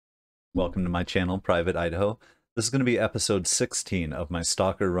Welcome to my channel, Private Idaho. This is going to be episode 16 of my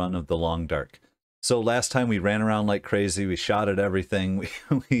Stalker run of the Long Dark. So last time we ran around like crazy, we shot at everything,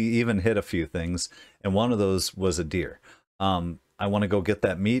 we even hit a few things, and one of those was a deer. I want to go get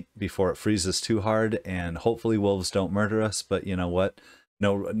that meat before it freezes too hard, and hopefully wolves don't murder us, but you know what?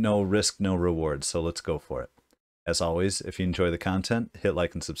 No risk, no reward, so let's go for it. As always, if you enjoy the content, hit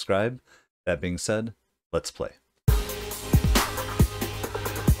like and subscribe. That being said, let's play.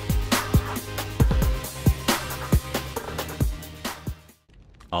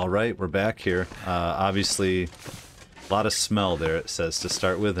 All right, we're back here. Obviously, a lot of smell there, it says, to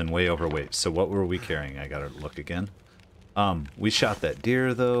start with, and way overweight. So what were we carrying? I gotta look again. We shot that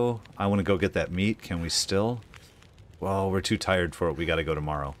deer, though. I want to go get that meat. Can we still? Well, we're too tired for it. We gotta go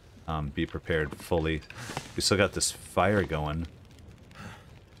tomorrow. Be prepared fully. We still got this fire going.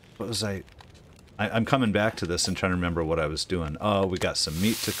 What was I'm coming back to this and trying to remember what I was doing. Oh, we got some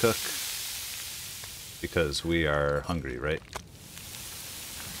meat to cook. Because we are hungry, right?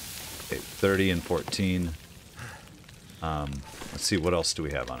 30 and 14. Let's see, what else do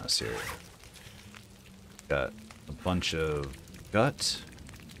we have on us here? Got a bunch of gut.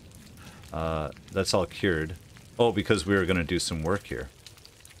 That's all cured. Oh, because we were going to do some work here.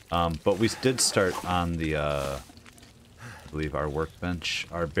 But we did start on the, I believe, our workbench,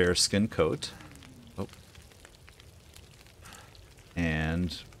 our bearskin coat. Oh.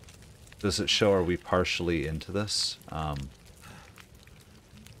 And does it show, are we partially into this?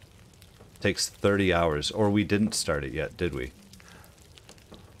 Takes 30 hours, or we didn't start it yet, did we?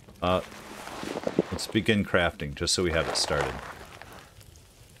 Let's begin crafting, just so we have it started.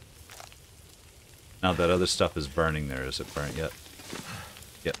 Now that other stuff is burning there, is it burnt yet?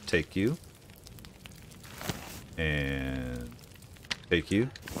 Yep, take you. And take you.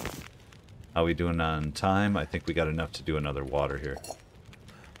 How we doing on time? I think we got enough to do another water here.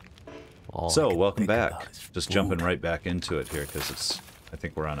 So, welcome back. Just jumping right back into it here, because it's... I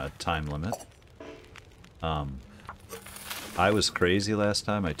think we're on a time limit. I was crazy last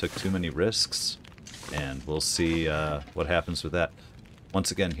time. I took too many risks, and we'll see what happens with that. Once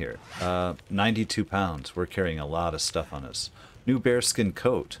again here, 92 pounds. We're carrying a lot of stuff on us. New bearskin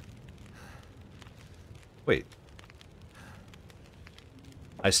coat. Wait.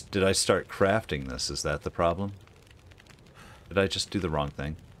 Did I start crafting this? Is that the problem? Did I just do the wrong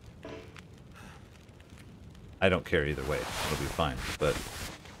thing? I don't care either way. It'll be fine, but...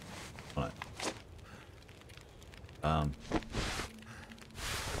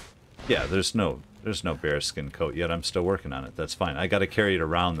 yeah, there's no bearskin coat yet. I'm still working on it. That's fine. I got to carry it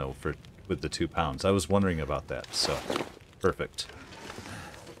around, though, with the 2 pounds. I was wondering about that, so... Perfect.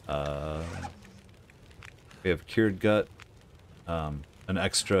 We have cured gut. An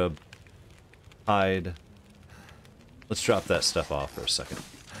extra hide. Let's drop that stuff off for a second.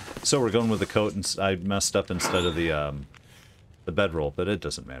 So we're going with the coat, and I messed up instead of the bedroll, but it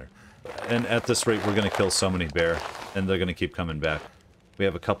doesn't matter. And at this rate, we're going to kill so many bear, and they're going to keep coming back. We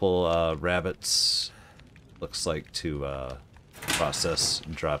have a couple rabbits, looks like, to process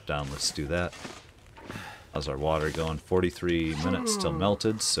and drop down. Let's do that. How's our water going? 43 minutes till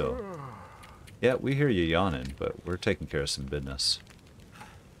melted, so... Yeah, we hear you yawning, but we're taking care of some business.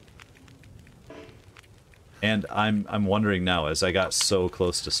 And I'm wondering now, as I got so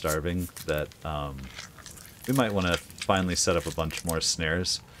close to starving, that we might want to finally set up a bunch more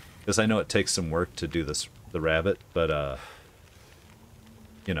snares. Because I know it takes some work to do the rabbit, but,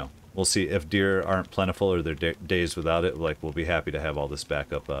 you know, we'll see. If deer aren't plentiful or there are days without it, like, we'll be happy to have all this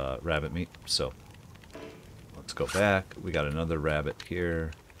backup rabbit meat. So, let's go back. We got another rabbit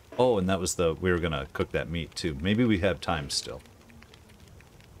here. Oh, and that was we were going to cook that meat, too. Maybe we have time still.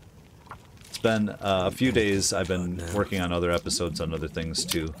 It's been a few days. I've been working on other episodes on other things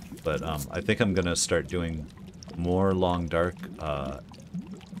too, but I think I'm gonna start doing more Long Dark,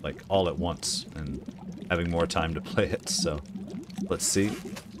 like all at once, and having more time to play it. So let's see.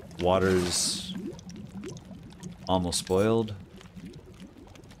 Water's almost boiled.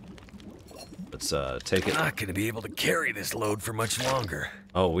 Let's take it. Not gonna be able to carry this load for much longer.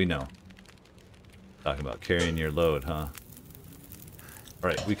 Oh, we know. Talking about carrying your load, huh?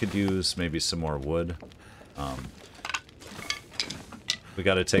 Alright, we could use maybe some more wood. We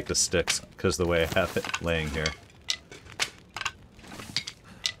gotta take the sticks, because the way I have it laying here.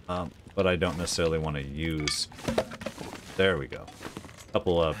 But I don't necessarily want to use... There we go. A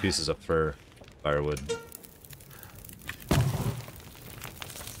couple pieces of fir firewood.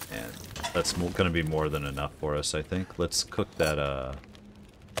 And that's gonna be more than enough for us, I think. Let's cook that,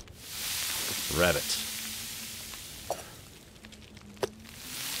 rabbit.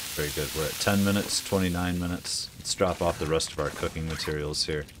 Very good. We're at 10 minutes, 29 minutes. Let's drop off the rest of our cooking materials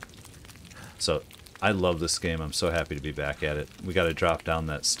here. So I love this game. I'm so happy to be back at it. We got to drop down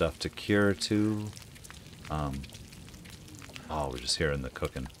that stuff to cure too. Oh, we're just hearing the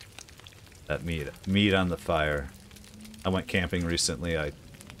cooking. That meat on the fire. I went camping recently. I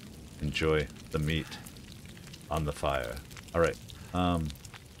enjoy the meat on the fire. All right. What am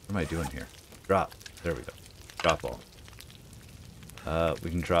I doing here? Drop. There we go. Drop all. We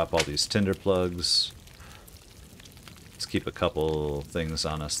can drop all these tinder plugs. Let's keep a couple things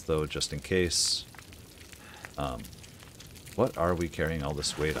on us though, just in case. What are we carrying all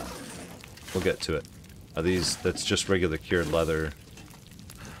this weight on? We'll get to it. Are these? That's just regular cured leather.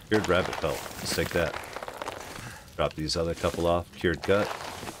 Cured rabbit pelt. Let's take that. Drop these other couple off. Cured gut.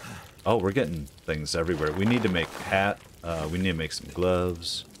 Oh, we're getting things everywhere. We need to make hat. We need to make some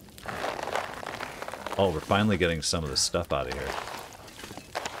gloves. Oh, we're finally getting some of this stuff out of here.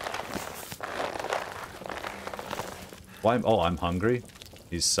 Why? Oh, I'm hungry.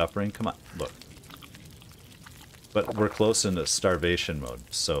 He's suffering. Come on, look. But we're close into starvation mode,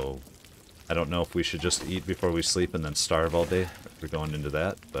 so I don't know if we should just eat before we sleep and then starve all day. If we're going into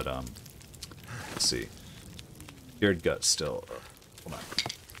that, but let's see. Cured gut still. Hold on.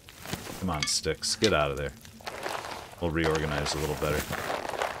 Come on, sticks. Get out of there. We'll reorganize a little better.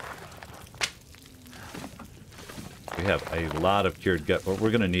 We have a lot of cured gut, but we're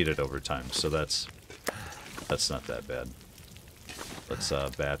going to need it over time, so that's not that bad. Let's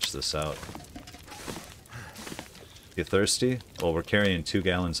batch this out. You thirsty? Well, we're carrying 2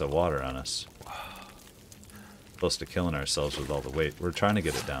 gallons of water on us. Close to killing ourselves with all the weight. We're trying to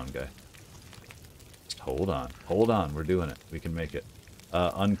get it down, guy. Just hold on. Hold on. We're doing it. We can make it.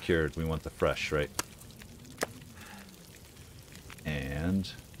 Uncured. We want the fresh, right? And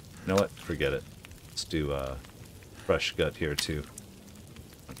you know what? Forget it. Let's do fresh gut here too.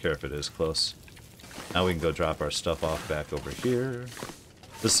 Don't care if it is close. Now we can go drop our stuff off back over here.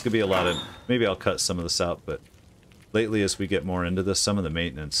 This could be a lot of... Maybe I'll cut some of this out, but lately as we get more into this, some of the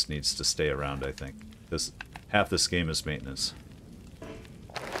maintenance needs to stay around, I think. Because half this game is maintenance.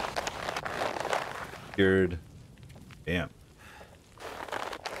 Cured. Damn.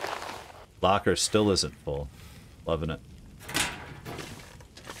 Locker still isn't full. Loving it.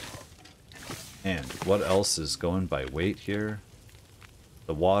 And what else is going by weight here?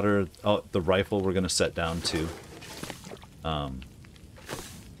 The water... Oh, the rifle we're going to set down too. I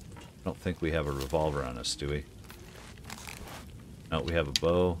don't think we have a revolver on us, do we? No, we have a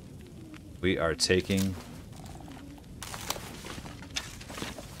bow. We are taking...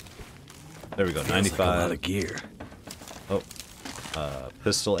 There we go, 95. Like a lot of gear. Oh,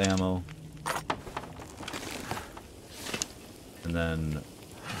 pistol ammo. And then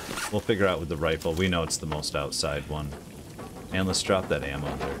we'll figure out with the rifle. We know it's the most outside one. And let's drop that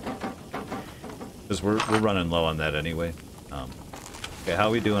ammo there. Because we're running low on that anyway. Okay, how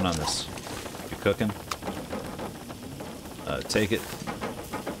are we doing on this? You cooking? Take it.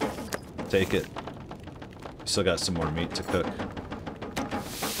 Take it. Still got some more meat to cook.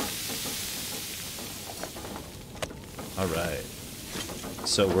 Alright.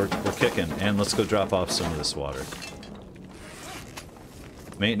 So we're kicking, and let's go drop off some of this water.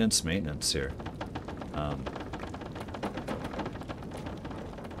 Maintenance here.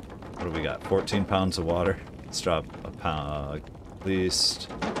 What do we got? 14 pounds of water. Let's drop a pound, at least.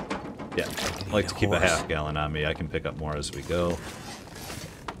 Yeah, I like to keep a half gallon on me. I can pick up more as we go.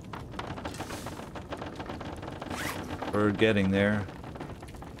 We're getting there.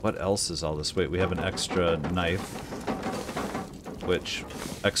 What else is all this weight? We have an extra knife, which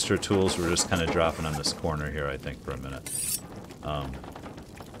extra tools we're just kind of dropping on this corner here, I think, for a minute. I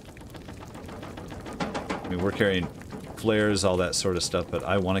mean, we're carrying flares, all that sort of stuff, but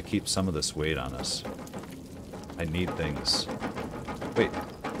I want to keep some of this weight on us. I need things. Wait,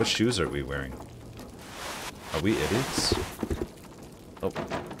 what shoes are we wearing? Are we idiots? Oh.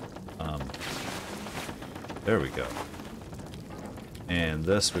 There we go. And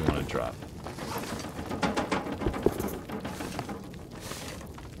this we want to drop.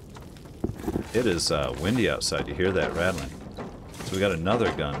 It is windy outside. You hear that rattling? So we got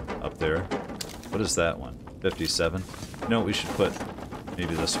another gun up there. What is that one? 57? You know what, we should put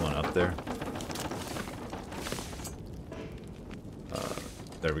maybe this one up there.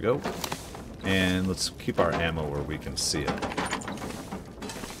 There we go. And let's keep our ammo where we can see it.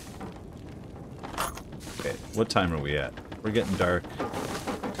 Okay, what time are we at? We're getting dark.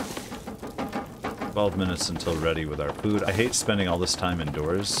 12 minutes until ready with our food. I hate spending all this time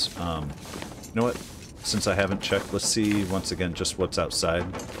indoors. You know what? Since I haven't checked, let's see once again just what's outside.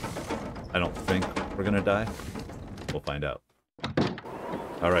 I don't think we're gonna die. We'll find out.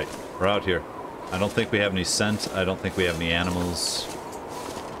 Alright, we're out here. I don't think we have any scent. I don't think we have any animals.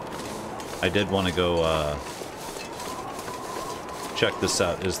 I did want to go check this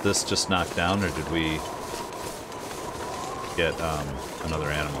out. Is this just knocked down, or did we get another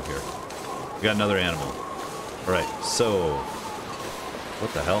animal here? We got another animal. Alright, so...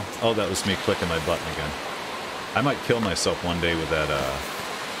 What the hell? Oh, that was me clicking my button again. I might kill myself one day with that,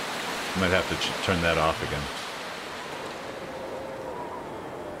 I might have to turn that off again.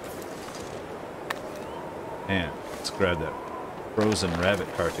 And let's grab that frozen rabbit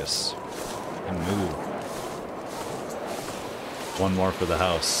carcass and move. One more for the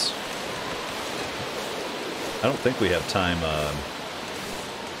house. I don't think we have time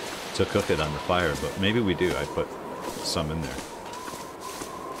to cook it on the fire, but maybe we do. I put some in there.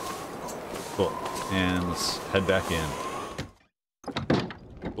 Cool. And let's head back in.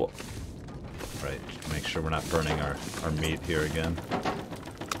 Cool. Right. Make sure we're not burning our meat here again.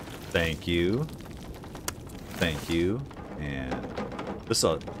 Thank you. Thank you. And this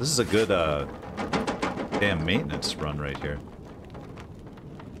is a good damn maintenance run right here.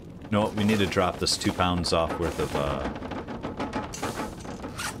 You know what? We need to drop this 2 pounds off worth of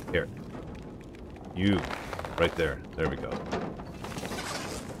here. You right there. There we go.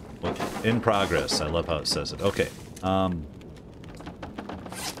 Well, in progress. I love how it says it. Okay.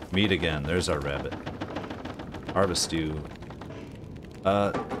 Meat again. There's our rabbit. Harvest you.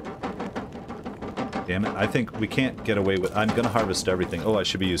 Damn it. I think we can't get away with... I'm gonna harvest everything. Oh, I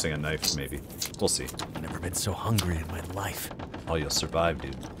should be using a knife, maybe. We'll see. I've never been so hungry in my life. Oh, you'll survive,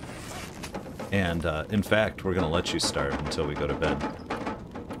 dude. And, in fact, we're gonna let you starve until we go to bed.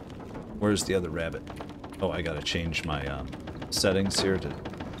 Where's the other rabbit? Oh, I gotta change my, settings here to...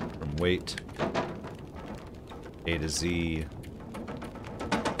 from weight... A to Z...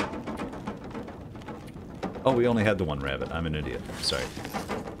 Oh, we only had the one rabbit. I'm an idiot. Sorry.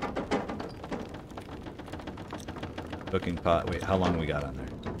 Cooking pot. Wait, how long we got on there?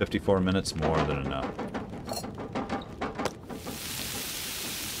 54 minutes, more than enough.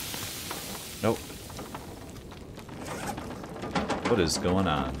 Nope. What is going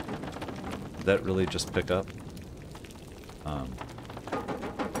on? Did that really just pick up?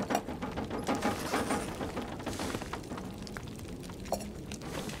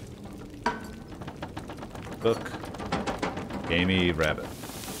 Cook. Gamey rabbit.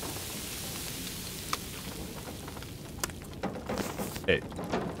 Hey.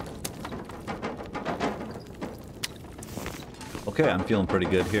 Okay, I'm feeling pretty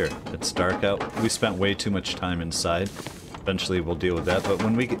good here. It's dark out. We spent way too much time inside. Eventually we'll deal with that, but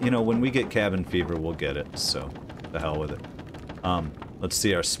when we get, when we get cabin fever, we'll get it, so the hell with it. Let's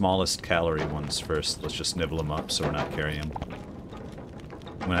see our smallest calorie ones first. Let's just nibble them up so we're not carrying them.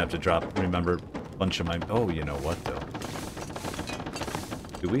 I'm gonna have to drop, remember, a bunch of my... Oh, you know what, though?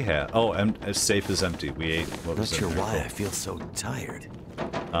 Do we have... Oh, safe is empty. We ate what was in there. Not sure why I feel so tired.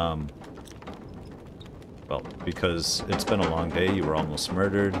 Well, because it's been a long day. You were almost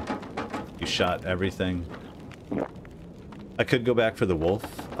murdered. You shot everything. I could go back for the wolf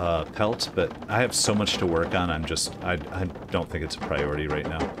pelt, but I have so much to work on. I don't think it's a priority right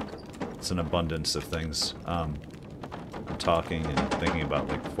now. It's an abundance of things. I'm talking and thinking about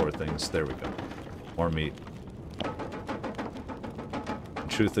like 4 things. There we go. More meat.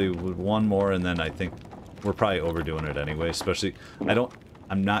 Truthfully, with one more, and then I think we're probably overdoing it anyway. Especially,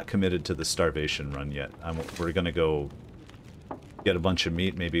 I'm not committed to the starvation run yet. We're gonna go get a bunch of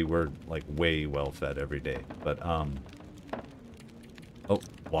meat. Maybe we're like way well fed every day. But oh,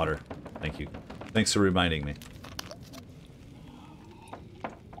 water. Thank you. Thanks for reminding me.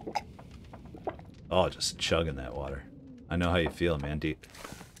 Oh, just chugging that water. I know how you feel, man. Don't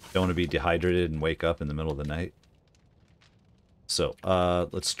want to be dehydrated and wake up in the middle of the night. So,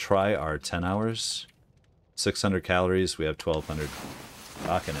 let's try our 10 hours. 600 calories, we have 1,200.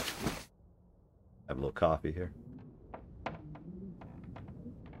 Rocking it. Have a little coffee here.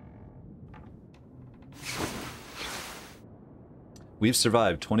 We've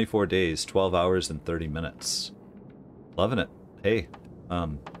survived 24 days, 12 hours, and 30 minutes. Loving it. Hey,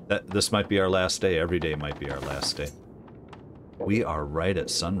 this might be our last day. Every day might be our last day. We are right at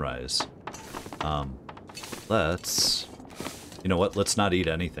sunrise. Let's... You know what? Let's not eat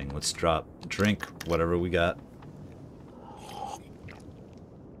anything. Let's drink whatever we got.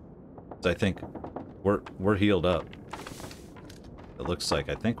 I think we're healed up. It looks like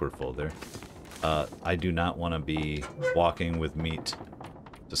I think we're full there. I do not want to be walking with meat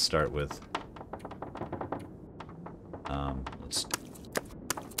to start with. Let's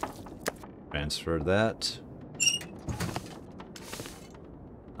transfer that.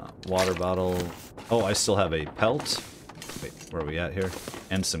 Water bottle. Oh, I still have a pelt. Wait, where are we at here?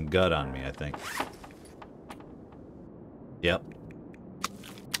 And some gut on me, I think. Yep.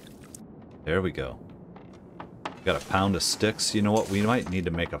 There we go. Got a pound of sticks. You know what? We might need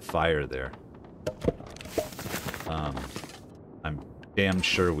to make a fire there. I'm damn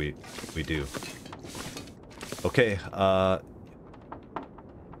sure we do. Okay, I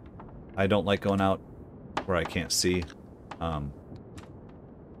don't like going out where I can't see. Or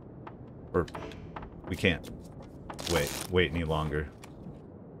we can't wait any longer.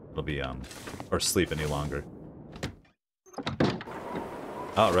 It'll be or sleep any longer.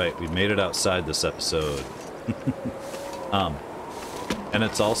 Alright, we made it outside this episode. And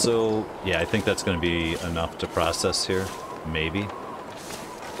it's also, yeah, I think that's going to be enough to process here. Maybe.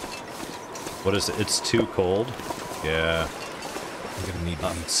 What is it? It's too cold? Yeah. I'm gonna need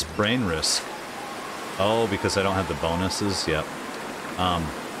to eat. Sprain risk. Oh, because I don't have the bonuses? Yep.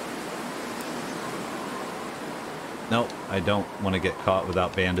 Nope, I don't want to get caught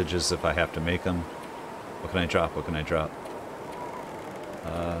without bandages if I have to make them. What can I drop? What can I drop?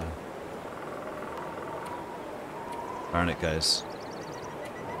 Darn it, guys.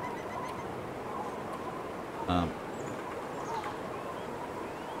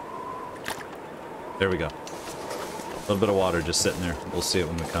 There we go. A little bit of water just sitting there. We'll see it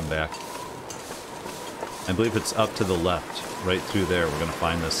when we come back. I believe it's up to the left, right through there. We're gonna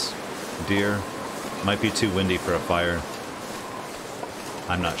find this deer. Might be too windy for a fire.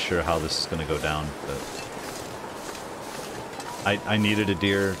 I'm not sure how this is gonna go down, but I needed a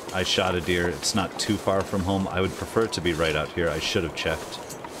deer. I shot a deer. It's not too far from home. I would prefer it to be right out here. I should have checked.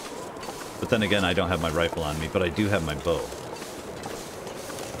 But then again, I don't have my rifle on me, but I do have my bow.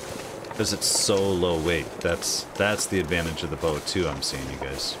 Because it's so low weight. That's the advantage of the bow too, I'm seeing, you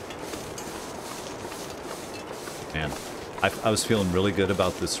guys. Man, I was feeling really good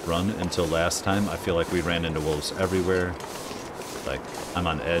about this run until last time. I feel like we ran into wolves everywhere. Like, I'm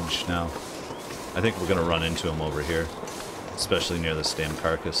on edge now. I think we're gonna run into them over here. Especially near this damn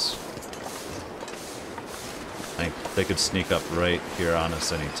carcass. I think they could sneak up right here on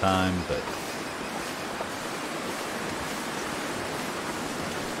us anytime, but...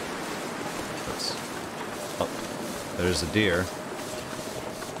 Oh, there's a deer.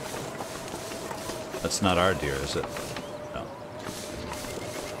 That's not our deer, is it? No.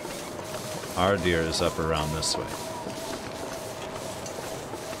 Our deer is up around this way.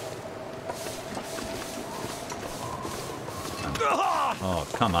 Oh,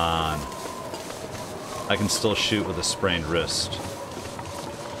 come on. I can still shoot with a sprained wrist.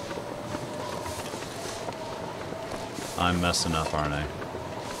 I'm messing up, aren't I?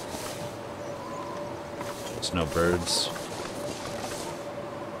 There's no birds.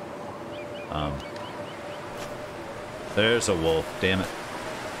 There's a wolf, damn it.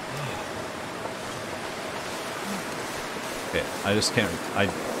 Okay, I just can't... I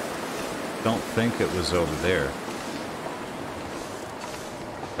don't think it was over there.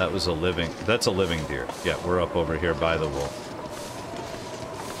 That was a living... That's a living deer. Yeah, we're up over here by the wolf.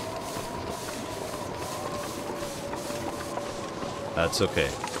 That's okay.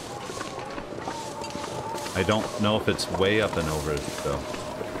 I don't know if it's way up and over, though.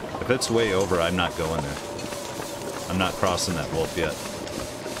 If it's way over, I'm not going there. I'm not crossing that wolf yet.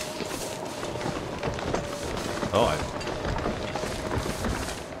 Oh, I'm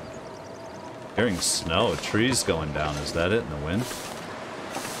hearing snow. Trees going down. Is that it in the wind?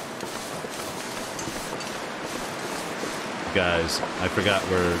 Guys, I forgot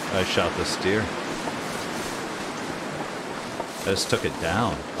where I shot this deer. I just took it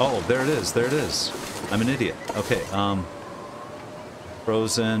down. Oh, there it is. There it is. I'm an idiot. Okay,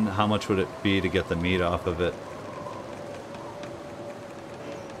 frozen. How much would it be to get the meat off of it?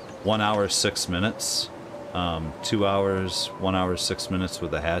 1 hour, 6 minutes. 2 hours, 1 hour, 6 minutes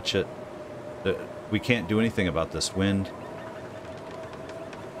with a hatchet. We can't do anything about this wind.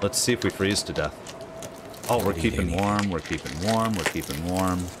 Let's see if we freeze to death. Oh, we're keeping warm, we're keeping warm, we're keeping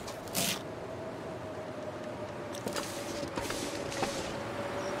warm.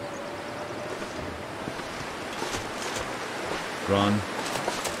 Run.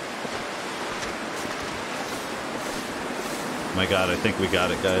 My god, I think we got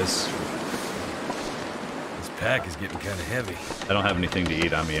it, guys. This pack is getting kind of heavy. I don't have anything to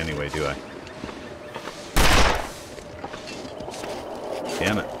eat on me anyway, do I?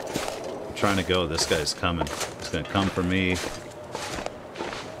 Damn it. I'm trying to go. This guy's coming. He's gonna come for me.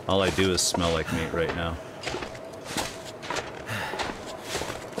 All I do is smell like meat right now.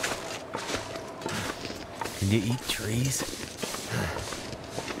 Can you eat trees?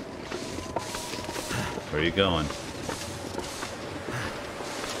 Where are you going?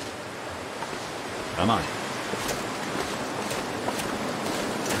 Come on.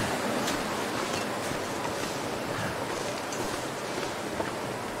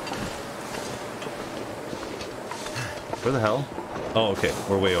 Where the hell? Oh, okay.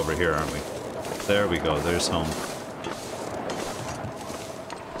 We're way over here, aren't we? There we go. There's home.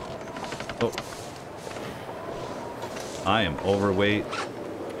 Oh. I am overweight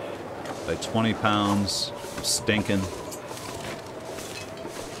by 20 pounds. I'm stinking.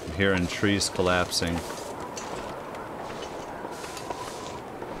 I'm hearing trees collapsing.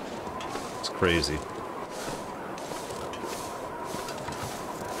 It's crazy.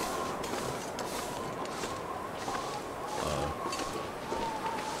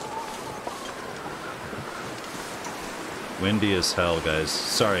 Windy as hell, guys.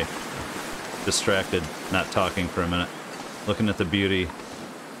 Sorry. Distracted, not talking for a minute. Looking at the beauty.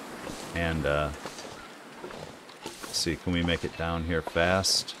 And, let's see, can we make it down here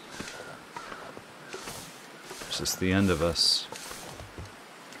fast? It's just the end of us.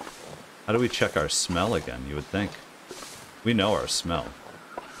 How do we check our smell again, you would think? We know our smell.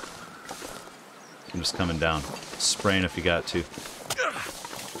 I'm just coming down. Sprain if you got to.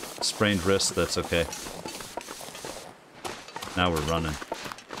 Sprained wrist, that's okay. Now we're running.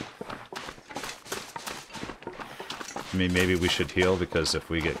 I mean, maybe we should heal, because if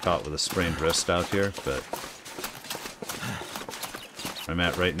we get caught with a sprained wrist out here, but... where I'm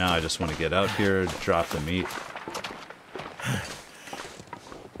at right now, I just want to get out here, drop the meat.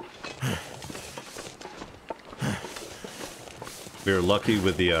 We were lucky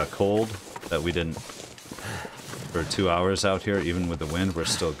with the cold that we didn't... for 2 hours out here, even with the wind, we're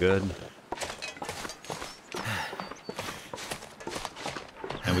still good.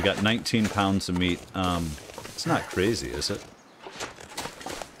 And we got 19 pounds of meat. It's not crazy, is it?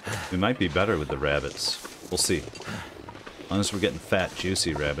 We might be better with the rabbits. We'll see. As long as we're getting fat,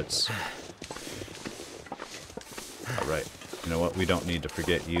 juicy rabbits. Alright. You know what? We don't need to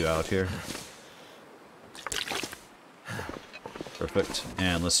forget you out here. Perfect.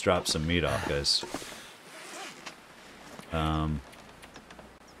 And let's drop some meat off, guys.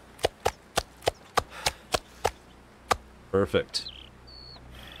 Perfect.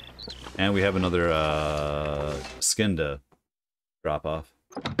 And we have another skin to drop off.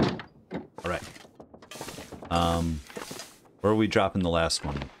 Alright. Where are we dropping the last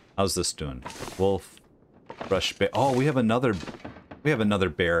one? How's this doing? Wolf, fresh bear. Oh, we have another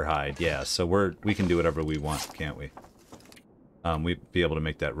bear hide. Yeah, so we can do whatever we want, can't we? We'd be able to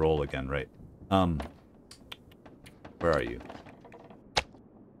make that roll again, right? Where are you?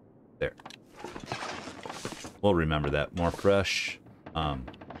 There. We'll remember that. More fresh.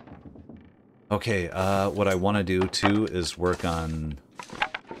 Okay, what I want to do, too, is work on...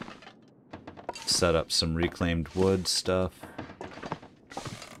 set up some reclaimed wood stuff.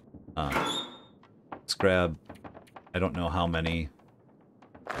 Let's grab... I don't know how many...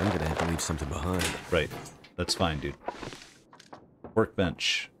 I'm gonna have to leave something behind. Right. That's fine, dude.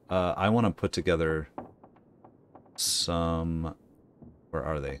 Workbench. I want to put together... some... Where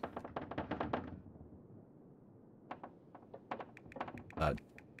are they?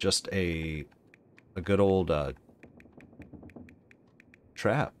 Just a good old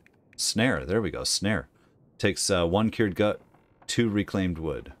trap. Snare. There we go. Snare. Takes 1 cured gut, 2 reclaimed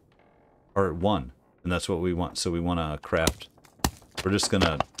wood. Or 1. And that's what we want. So we want to craft. We're just going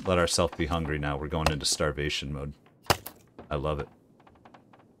to let ourselves be hungry now. We're going into starvation mode. I love it.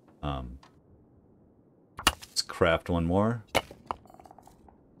 Let's craft 1 more.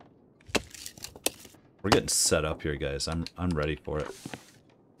 We're getting set up here, guys. I'm ready for it.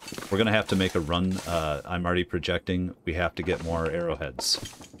 We're gonna have to make a run. I'm already projecting. We have to get more arrowheads.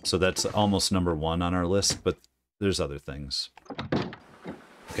 So that's almost #1 on our list, but there's other things.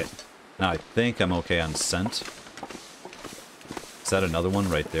 Okay. Now I think I'm okay on scent. Is that another one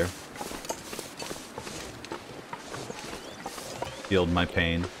right there? Healed my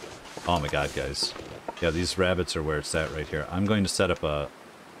pain. Oh my god, guys. Yeah, these rabbits are where it's at right here. I'm going to set up a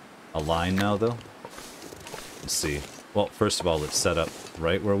line now, though. Let's see. Well, first of all, let's set up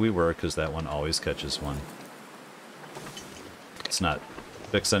right where we were, because that one always catches one. Let's not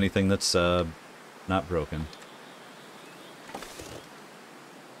fix anything that's not broken.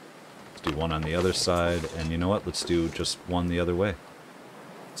 Let's do one on the other side, and you know what? Let's do just one the other way.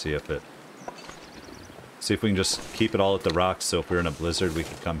 See if we can just keep it all at the rocks, so if we're in a blizzard, we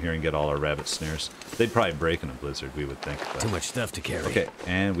could come here and get all our rabbit snares. They'd probably break in a blizzard, we would think. But... too much stuff to carry. Okay,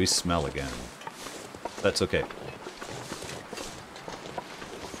 and we smell again. That's okay.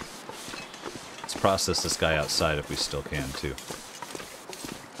 Let's process this guy outside if we still can, too.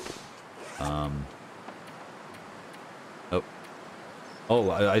 Oh,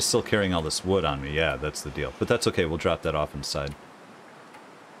 I still carrying all this wood on me. Yeah, that's the deal. But that's okay. We'll drop that off inside.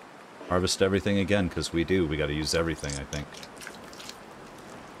 Harvest everything again, because we do. We got to use everything, I think.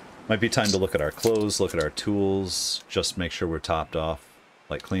 Might be time to look at our clothes, look at our tools, just make sure we're topped off,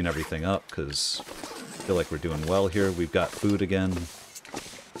 like clean everything up, because I feel like we're doing well here. We've got food again.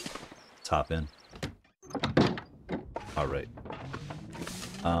 Let's hop in. Alright.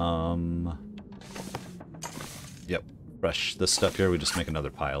 Yep. Fresh this stuff here, we just make another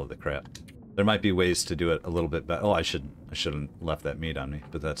pile of the crap. There might be ways to do it a little bit better. Oh, I shouldn't have left that meat on me,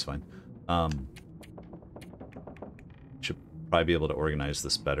 but that's fine. Should probably be able to organize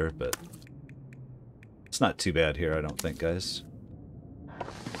this better, but it's not too bad here, I don't think, guys.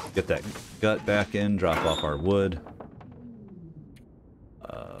 Get that gut back in, drop off our wood.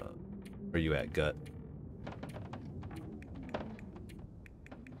 Where you at, gut?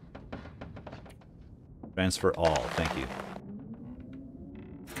 Transfer all, thank you.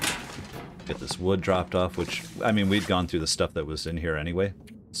 Get this wood dropped off, which, I mean, we'd gone through the stuff that was in here anyway,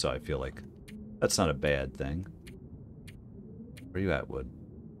 so I feel like that's not a bad thing. Where you at, wood?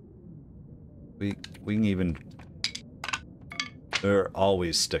 We can even... There are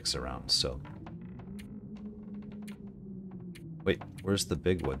always sticks around, so... Wait, where's the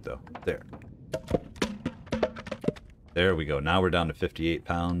big wood, though? There. There we go. Now we're down to 58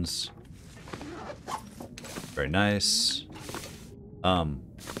 pounds. Very nice. Now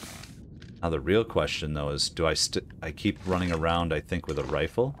the real question, though, is do I keep running around, I think, with a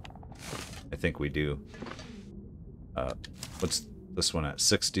rifle? I think we do. What's this one at?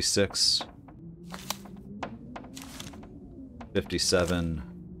 66. 57.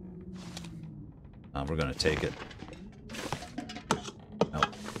 We're gonna take it.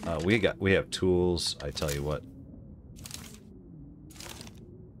 No. We have tools, I tell you what.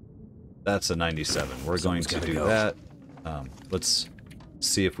 That's a 97. We're going to do that. Let's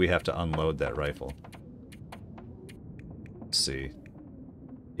see if we have to unload that rifle. Let's see.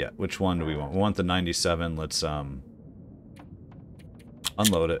 Yeah, which one do we want? We want the 97. Let's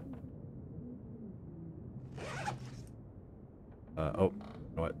unload it. Oh,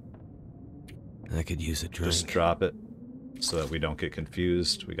 you know what? I could use a drink. Just drop it so that we don't get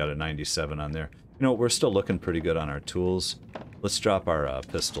confused. We got a 97 on there. You know, we're still looking pretty good on our tools. Let's drop our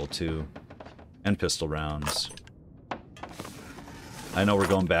pistol too, and pistol rounds. I know we're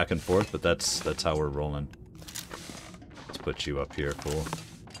going back and forth, but that's how we're rolling. Let's put you up here, fool.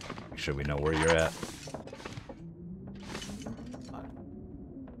 Make sure we know where you're at.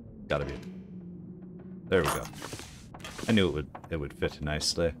 Gotta be. There we go. I knew it would fit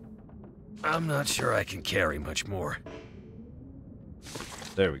nicely. I'm not sure I can carry much more.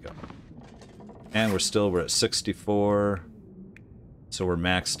 There we go. And we're at 64. So we're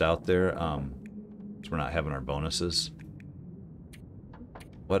maxed out there. So we're not having our bonuses.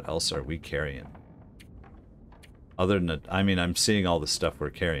 What else are we carrying? Other than that, I mean, I'm seeing all the stuff we're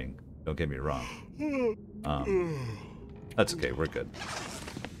carrying. Don't get me wrong. That's okay, we're good.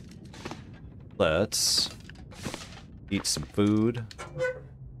 Let's eat some food.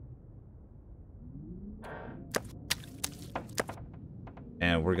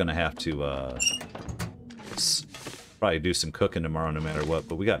 And we're gonna have to probably do some cooking tomorrow no matter what,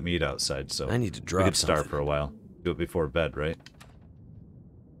 but we got meat outside, so I need to drop we could start something. for a while. Do it before bed, right?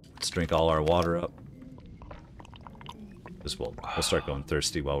 Let's drink all our water up. Because we'll start going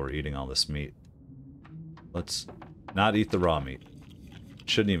thirsty while we're eating all this meat. Let's not eat the raw meat.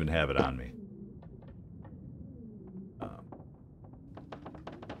 Shouldn't even have it on me.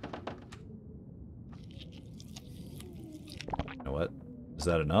 You know what? Is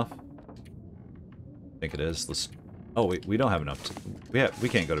that enough? I think it is. Let's... Oh wait, we don't have enough. We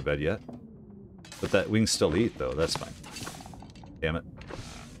can't go to bed yet. But that we can still eat though. That's fine. Damn it.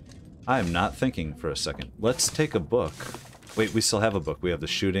 I am not thinking for a second. Let's take a book. Wait, we still have a book. We have the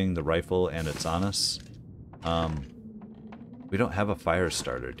shooting, the rifle, and it's on us. We don't have a fire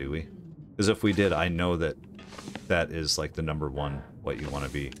starter, do we? Because if we did, I know that that is like the number one what you want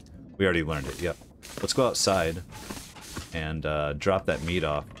to be. We already learned it. Yep. Let's go outside and drop that meat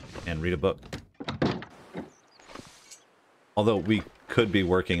off and read a book. Although we could be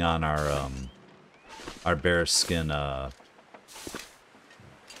working on our bear skin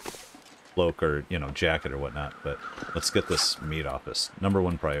cloak or, you know, jacket or whatnot, but let's get this meat off us. Number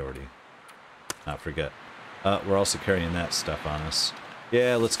one priority. Not forget. We're also carrying that stuff on us.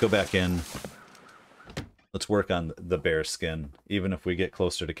 Yeah, let's go back in. Let's work on the bear skin. Even if we get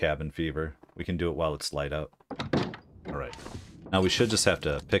closer to cabin fever, we can do it while it's light out. Alright. Now we should just have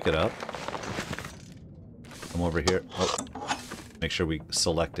to pick it up. Come over here. Oh. Make sure we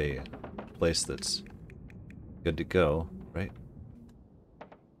select a place that's good to go, right?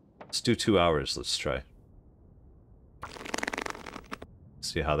 Let's do 2 hours, let's try.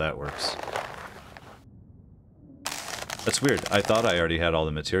 See how that works. That's weird. I thought I already had all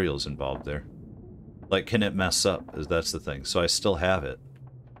the materials involved there. Like, can it mess up? That's the thing. So I still have it.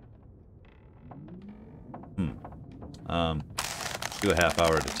 Do a half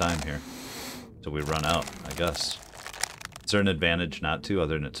hour at a time here. Till we run out, I guess. Is there an advantage not to,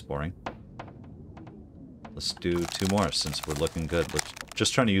 other than it's boring? Let's do 2 more, since we're looking good. Let's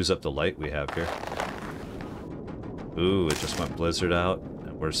just trying to use up the light we have here. Ooh, it just went blizzard out.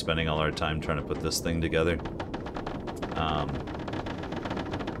 And we're spending all our time trying to put this thing together.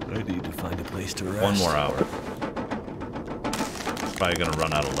 I need to find a place to rest. 1 more hour. Probably gonna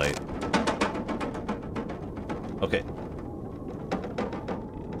run out of light. Okay.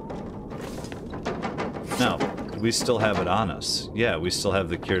 Now, we still have it on us. Yeah, we still have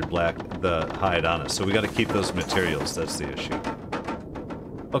the cured the hide on us. So we got to keep those materials. That's the issue.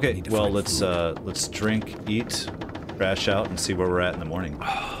 Okay, well let's drink, eat, crash out, and see where we're at in the morning.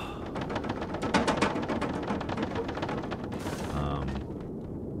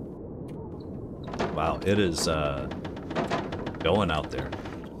 Wow, it is going out there.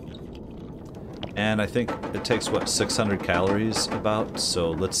 And I think it takes, what, 600 calories about? So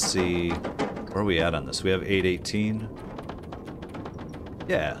let's see, where are we at on this? We have 818.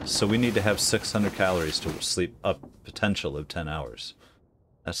 Yeah, so we need to have 600 calories to sleep up potential of 10 hours.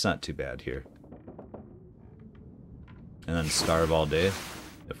 That's not too bad here. And then starve all day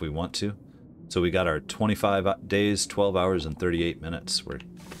if we want to. So we got our 25 days, 12 hours, and 38 minutes. We're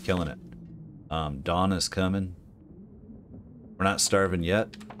killing it. Dawn is coming. We're not starving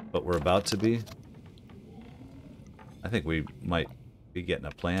yet, but we're about to be. I think we might be getting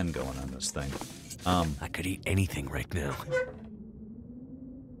a plan going on this thing. I could eat anything right now.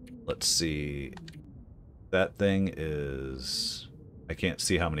 Let's see. That thing is... I can't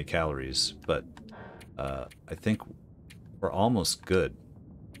see how many calories, but I think we're almost good.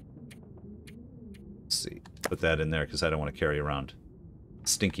 Let's see. Put that in there because I don't want to carry around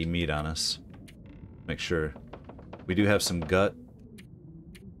stinky meat on us. Make sure. We do have some gut.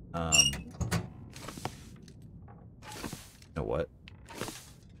 You know what?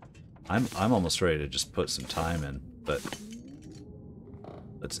 I'm almost ready to just put some time in, but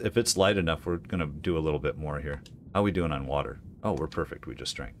if it's light enough, we're gonna do a little bit more here. How are we doing on water? Oh, we're perfect. We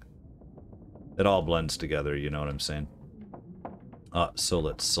just drank. It all blends together, you know what I'm saying? So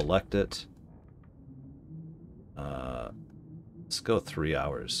let's select it. Let's go 3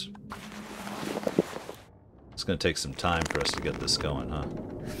 hours. It's gonna take some time for us to get this going, huh?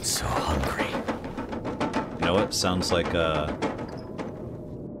 I'm so hungry. You know what? Sounds like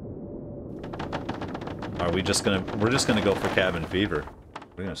we're just gonna go for cabin fever.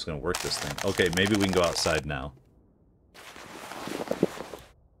 We're just gonna work this thing. Okay, maybe we can go outside now.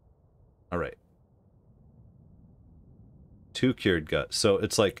 Alright. 2 cured gut. So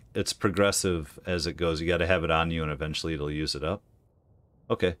it's like, it's progressive as it goes. You gotta have it on you and eventually it'll use it up.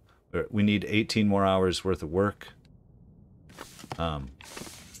 Okay. We need 18 more hours worth of work.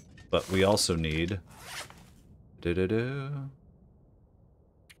 But we also need... You know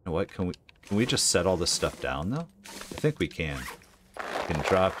what? Can we just set all this stuff down, though? I think we can. We can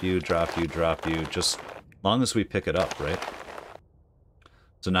drop you, drop you, drop you, just as long as we pick it up, right?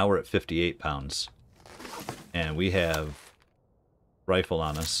 So now we're at 58 pounds. And we have rifle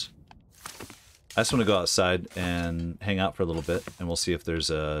on us. I just want to go outside and hang out for a little bit, and we'll see if there's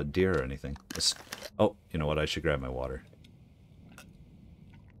a deer or anything. Oh, you know what? I should grab my water.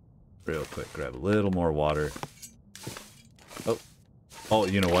 Real quick, grab a little more water. Oh,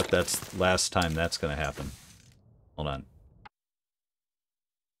 you know what? That's last time that's going to happen. Hold on.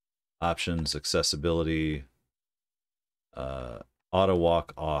 Options, accessibility, auto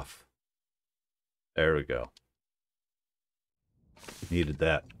walk off. There we go. Needed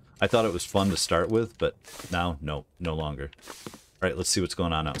that. I thought it was fun to start with, but now, no longer. Alright, let's see what's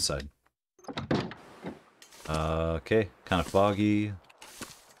going on outside. Okay, kind of foggy.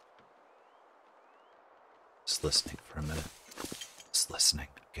 Just listening for a minute. Just listening.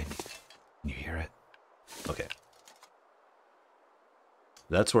 Can you hear it? Okay.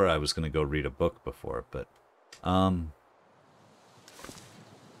 That's where I was going to go read a book before, but...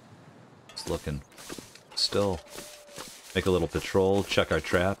 Just looking. Still... Make a little patrol, check our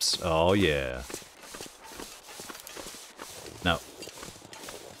traps. Oh, yeah. Now,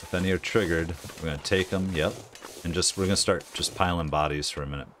 if any are triggered, we're going to take them, yep. And we're going to start just piling bodies for a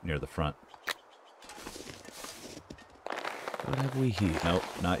minute near the front. What have we here? Nope,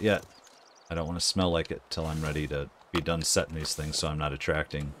 not yet. I don't want to smell like it till I'm ready to be done setting these things so I'm not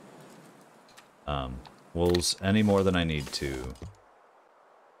attracting wolves any more than I need to.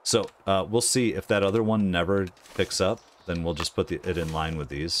 So, we'll see if that other one never picks up. Then we'll just put it in line with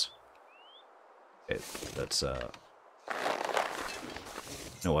these. Okay, that's,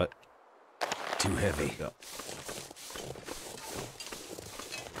 You know what? Too heavy. Go.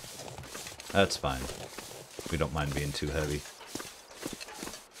 That's fine. We don't mind being too heavy.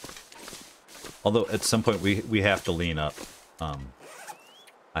 Although at some point we have to lean up.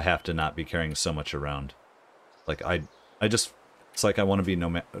 I have to not be carrying so much around. Like I just, it's like I want to be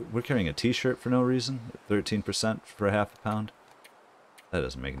we're carrying a t-shirt for no reason. 13% for a half a pound. That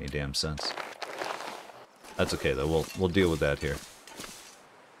doesn't make any damn sense. That's okay though. We'll deal with that here.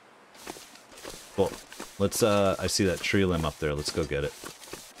 Well, let's I see that tree limb up there. Let's go get it.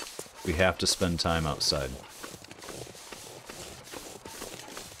 We have to spend time outside.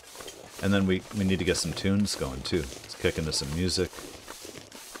 And then we need to get some tunes going too. Let's kick into some music.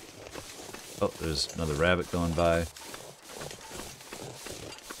 Oh, there's another rabbit going by.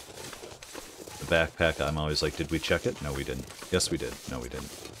 The backpack, I'm always like, did we check it? No, we didn't. Yes, we did. No, we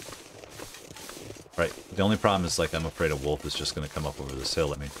didn't. Right, the only problem is, like, I'm afraid a wolf is just going to come up over this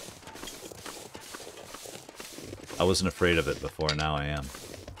hill at me. I wasn't afraid of it before, now I am.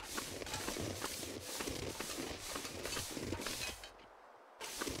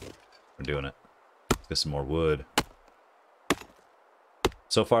 We're doing it. Let's get some more wood.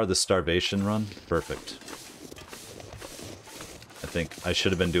 So far, the starvation run, perfect. I think I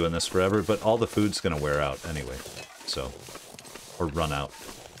should have been doing this forever, but all the food's gonna wear out anyway. So, or run out.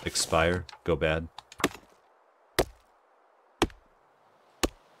 Expire, go bad.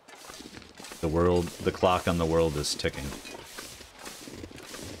 The clock on the world is ticking.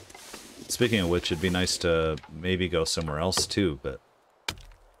 Speaking of which, it'd be nice to maybe go somewhere else too, but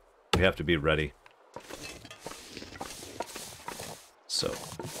we have to be ready. So,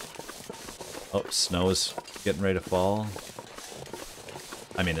 oh, snow is getting ready to fall.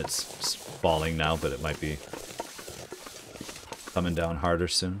 I mean, it's falling now, but it might be coming down harder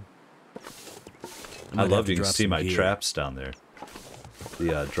soon. I love you can see my traps down there.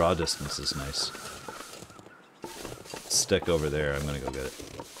 The draw distance is nice. Stick over there, I'm gonna go get it.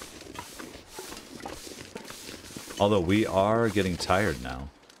 Although we are getting tired now.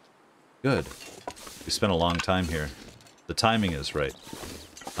 Good. We spent a long time here. The timing is right.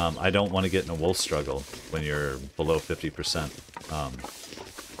 I don't want to get in a wolf struggle when you're below 50%. I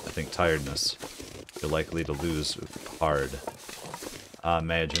think tiredness, you're likely to lose hard.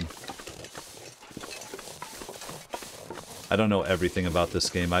 Imagine. I don't know everything about this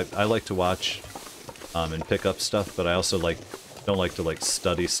game. I like to watch and pick up stuff, but I also don't like to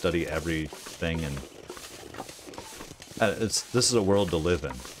study everything, and this is a world to live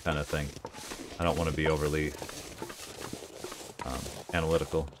in kind of thing. I don't want to be overly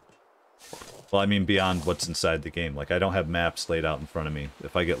analytical. Well, I mean beyond what's inside the game. Like, I don't have maps laid out in front of me.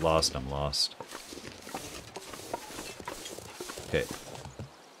 If I get lost, I'm lost. Okay.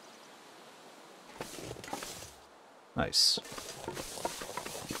 Nice.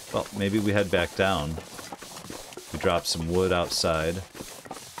 Well, maybe we head back down. We drop some wood outside.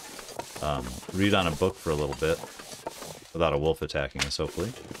 Read on a book for a little bit. Without a wolf attacking us,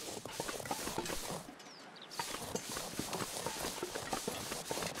 hopefully.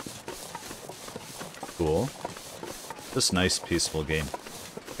 Cool. Just nice, peaceful game.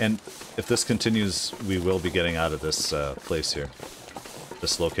 And if this continues, we will be getting out of this place here.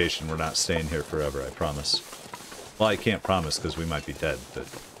 This location. We're not staying here forever, I promise. Well, I can't promise because we might be dead, but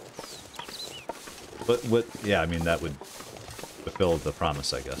what? Yeah, I mean that would fulfill the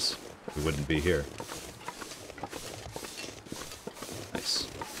promise, I guess. We wouldn't be here. Nice.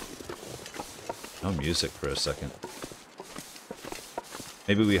 No music for a second.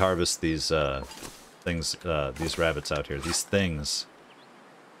 Maybe we harvest these things, these rabbits out here. These things.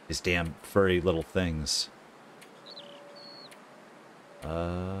 These damn furry little things.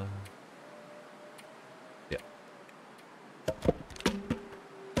 Yeah.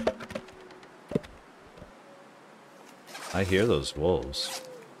 I hear those wolves.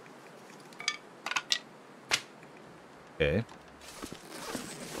 Okay.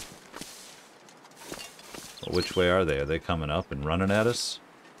 Well, which way are they? Are they coming up and running at us?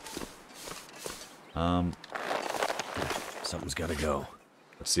 Something's gotta go.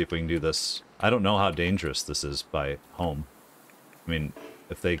 Let's see if we can do this. I don't know how dangerous this is by home. I mean,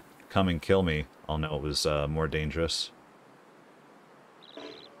 if they come and kill me, I'll know it was more dangerous. I'm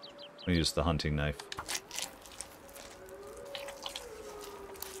gonna use the hunting knife.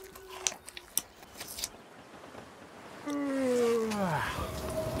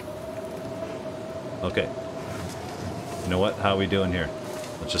 Okay. You know what? How are we doing here?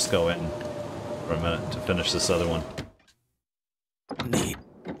 Let's just go in for a minute to finish this other one. Need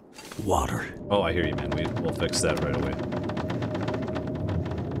water. Oh, I hear you, man. We'll fix that right away.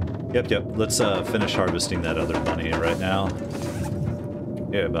 Yep. Let's finish harvesting that other bunny right now.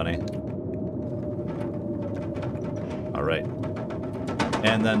 Here, bunny. Alright.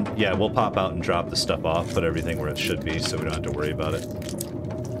 And then, yeah, we'll pop out and drop the stuff off, put everything where it should be so we don't have to worry about it.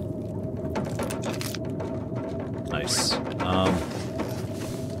 Nice.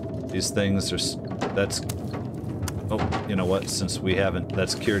 These things are... That's... Oh, you know what? Since we haven't...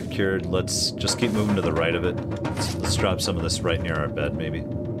 That's cured. Let's just keep moving to the right of it. Let's drop some of this right near our bed, maybe.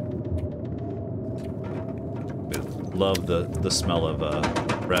 Love the smell of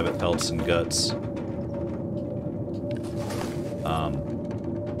rabbit pelts and guts.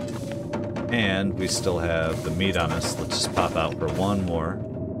 And we still have the meat on us. Let's just pop out for one more.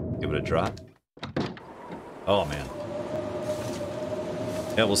 Give it a drop. Oh, man.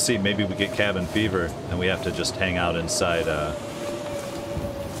 Yeah, we'll see. Maybe we get cabin fever and we have to just hang out inside,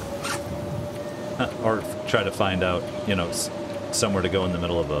 or try to find out, you know, somewhere to go in the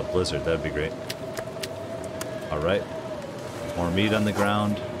middle of a blizzard. That'd be great. Alright. More meat on the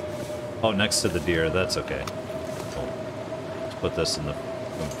ground. Oh, next to the deer. That's okay. Cool. Let's put this in the...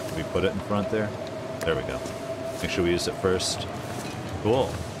 Can we put it in front there? There we go. Make sure we use it first. Cool.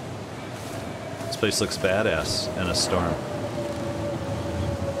 This place looks badass in a storm.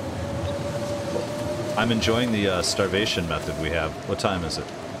 I'm enjoying the starvation method we have. What time is it?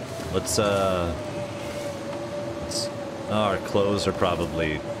 Let's oh, our clothes are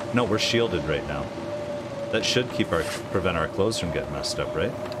probably... No, we're shielded right now. That should prevent our clothes from getting messed up,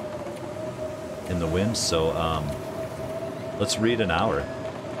 right? In the wind, so, let's read an hour.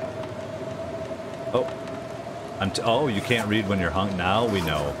 Oh. Oh, you can't read when you're hungry. Now we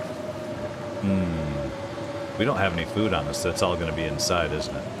know. We don't have any food on us. That's all going to be inside,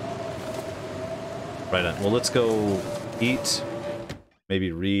 isn't it? Right on. Well, let's go eat,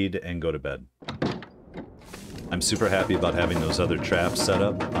 maybe read, and go to bed. I'm super happy about having those other traps set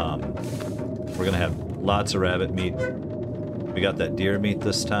up. We're going to have lots of rabbit meat. We got that deer meat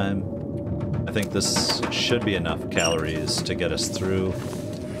this time. I think this should be enough calories to get us through.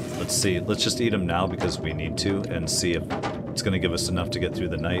 Let's see. Let's just eat them now because we need to, and see if it's going to give us enough to get through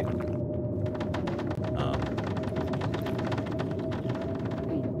the night.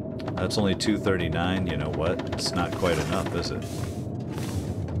 That's only 239. You know what? It's not quite enough, is it? Do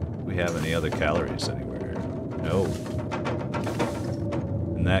we have any other calories anywhere? No.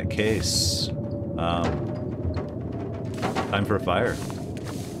 In that case, time for a fire.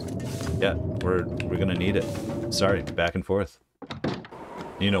 Yeah, we're gonna need it. Sorry, back and forth.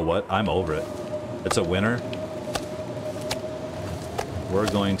 You know what? I'm over it. It's a winter.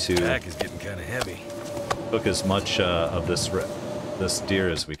 We're going to... Back is getting kind of heavy. Cook as much of this deer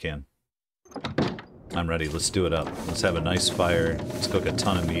as we can. I'm ready. Let's do it up. Let's have a nice fire. Let's cook a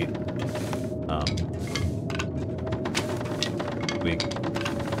ton of meat.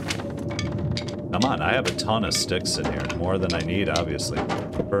 Come on, I have a ton of sticks in here. More than I need, obviously.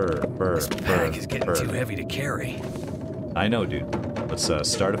 This pack is getting too heavy to carry. I know, dude. Let's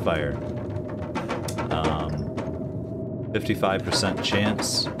start a fire. 55%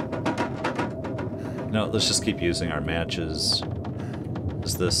 chance. No, let's just keep using our matches.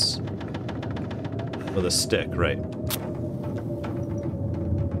 Is this... with a stick, right.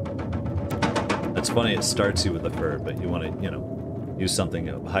 It's funny, it starts you with the fur, but you want to, you know, use something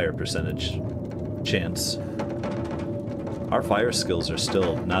of higher percentage chance. Our fire skills are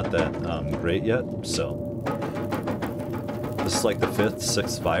still not that great yet, so... This is like the 5th,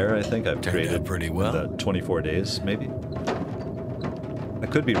 6th fire I think I've created pretty well. In the 24 days, maybe? I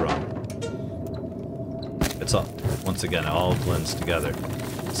could be wrong. It's all, once again, it all blends together.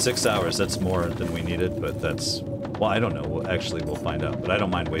 6 hours, that's more than we needed, but that's... Well, I don't know. We'll find out. But I don't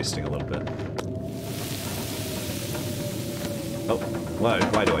mind wasting a little bit. Oh, why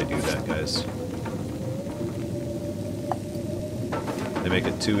do I do that, guys? They make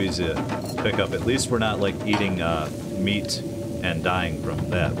it too easy to pick up. At least we're not, like, eating meat and dying from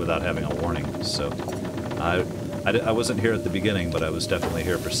that without having a warning. So, I wasn't here at the beginning, but I was definitely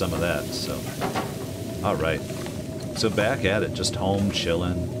here for some of that, so... Alright. So back at it, just home,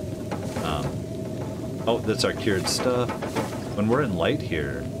 chilling. Oh, that's our cured stuff. When we're in light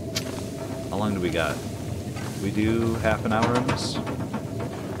here, how long do we got? We do half an hour on this?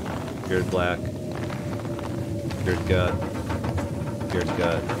 Cured black. Cured gut. Cured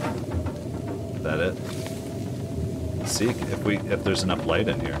gut. Is that it? Let's see if there's enough light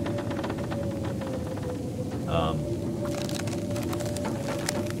in here.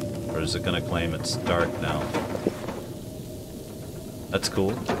 Or is it gonna claim it's dark now? That's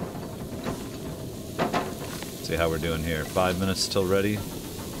cool. See how we're doing here. 5 minutes till ready.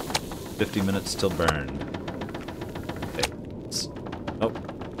 50 minutes till burned. Okay. Oh.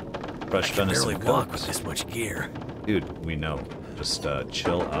 Fresh venison. I can barely walk with this much gear. Dude, we know. Just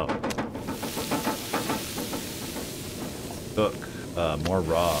chill out. Cook. More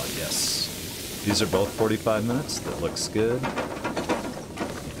raw, yes. These are both 45 minutes. That looks good.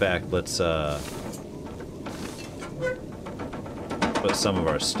 In fact, let's put some of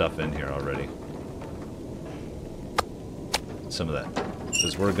our stuff in here already. Some of that.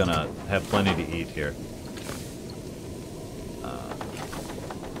 Because we're gonna have plenty to eat here.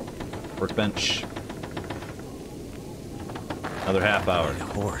 Workbench. Another half hour.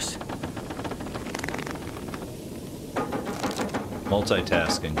 Horse.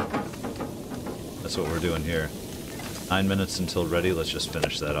 Multitasking. That's what we're doing here. 9 minutes until ready. Let's just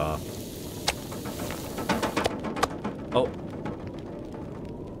finish that off. Oh.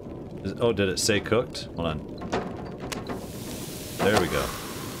 Oh, did it say cooked? Hold on. There we go.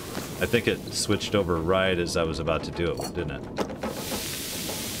 I think it switched over right as I was about to do it, didn't it?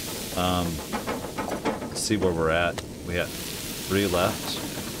 Let's see where we're at. We got 3 left.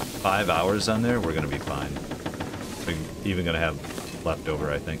 5 hours on there. We're gonna be fine. We're even gonna have leftover,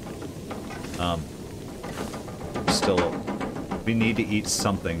 I think. Still, we need to eat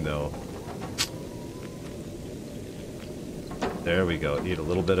something though. There we go. Eat a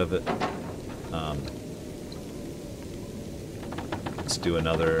little bit of it. Let's do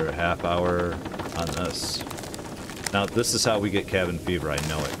another half hour on this. Now, this is how we get cabin fever, I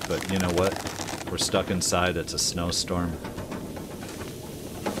know it, but you know what? We're stuck inside, it's a snowstorm.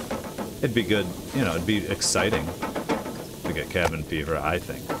 It'd be good, you know, it'd be exciting to get cabin fever, I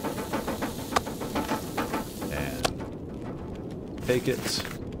think. And take it.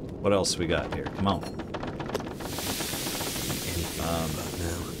 What else we got here? Come on.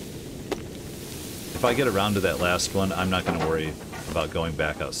 If I get around to that last one, I'm not going to worry about going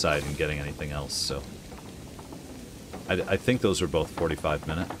back outside and getting anything else, so... I think those were both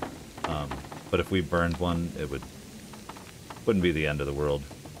 45-minute, but if we burned one, it wouldn't be the end of the world.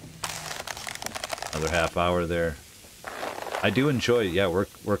 Another half hour there. I do enjoy, yeah, we're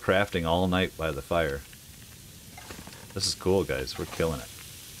crafting all night by the fire. This is cool, guys. We're killing it.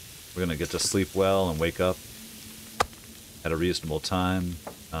 We're gonna get to sleep well and wake up at a reasonable time.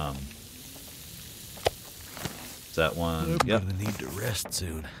 Is that one? Yep. I'm gonna need to rest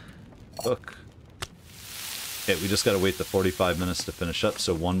soon. Cook. Okay, we just gotta wait the 45 minutes to finish up,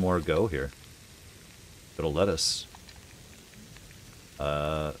 so one more go here. It'll let us.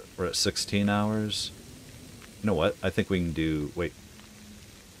 We're at 16 hours. You know what? I think we can do... Wait.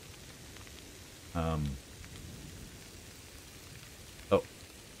 Oh.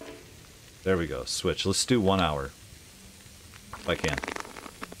 There we go. Switch. Let's do 1 hour. If I can.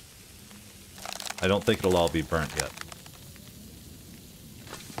 I don't think it'll all be burnt yet.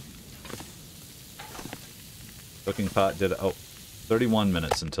 Cooking pot did... Oh. 31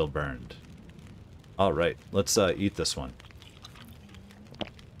 minutes until burned. Alright. Let's eat this one.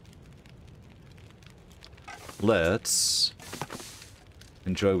 Let's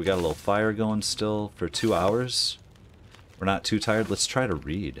enjoy. We got a little fire going still for 2 hours. We're not too tired. Let's try to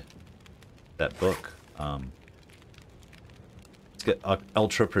read that book. Let's get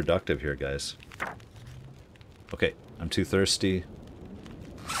ultra productive here, guys. Okay, I'm too thirsty.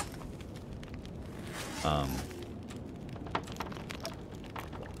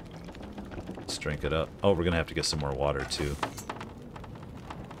 Let's drink it up. Oh, we're gonna have to get some more water too.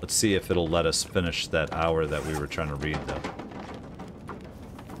 Let's see if it'll let us finish that hour that we were trying to read, though.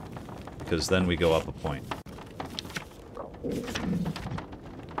 Because then we go up a point.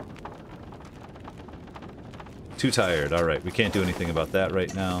 Too tired. Alright, we can't do anything about that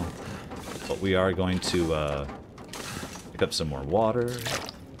right now. But we are going to pick up some more water.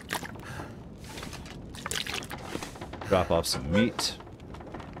 Drop off some meat.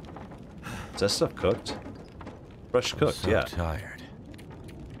 Is that stuff cooked? Fresh cooked, yeah. I'm so tired.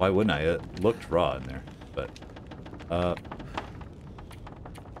 Why wouldn't I? It looked raw in there, but...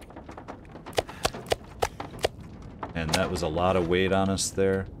 And that was a lot of weight on us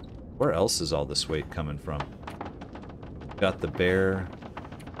there. Where else is all this weight coming from? Got the bear.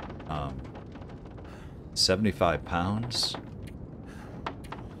 75 pounds?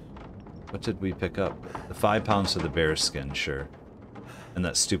 What did we pick up? The 5 pounds of the bear skin, sure. And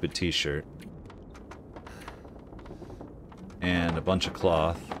that stupid t-shirt. And a bunch of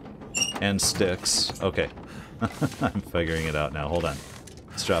cloth. And sticks. Okay. I'm figuring it out now. Hold on.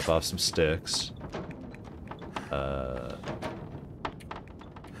 Let's drop off some sticks.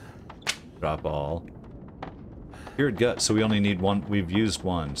 Drop all. Cured gut, so we only need one. We've used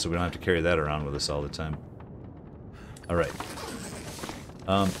one, so we don't have to carry that around with us all the time. Alright.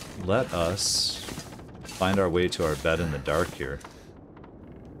 Let us find our way to our bed in the dark here.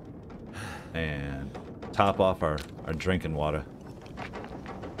 And top off our drinking water.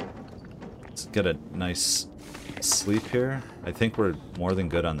 Let's get a nice sleep here. I think we're more than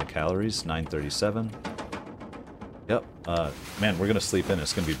good on the calories. 937. Yep. Man, we're gonna sleep in.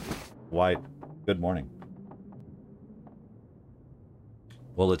 It's gonna be wide. Good morning.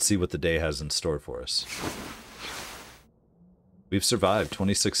 Well, let's see what the day has in store for us. We've survived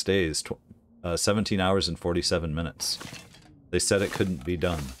 26 days, 17 hours and 47 minutes. They said it couldn't be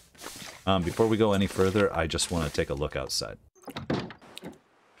done. Before we go any further, I just want to take a look outside.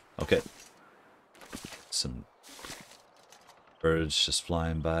 Okay. Some birds just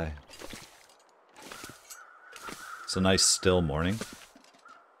flying by. It's a nice still morning.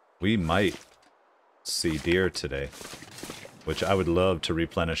 We might see deer today, which I would love to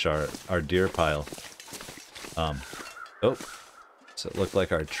replenish our deer pile. Oh, so it looked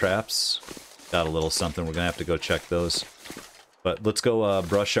like our traps got a little something. We're gonna have to go check those. But let's go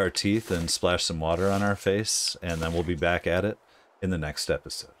brush our teeth and splash some water on our face, and then we'll be back at it in the next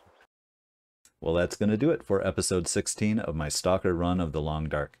episode. Well, that's going to do it for episode 16 of my Stalker run of the Long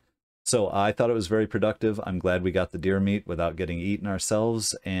Dark. So I thought it was very productive. I'm glad we got the deer meat without getting eaten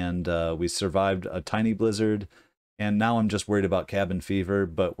ourselves, and we survived a tiny blizzard, and now I'm just worried about cabin fever,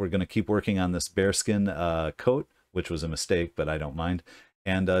 but we're going to keep working on this bearskin coat, which was a mistake, but I don't mind,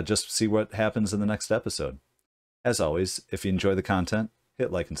 and just see what happens in the next episode. As always, if you enjoy the content,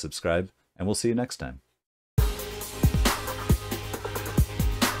 hit like and subscribe, and we'll see you next time.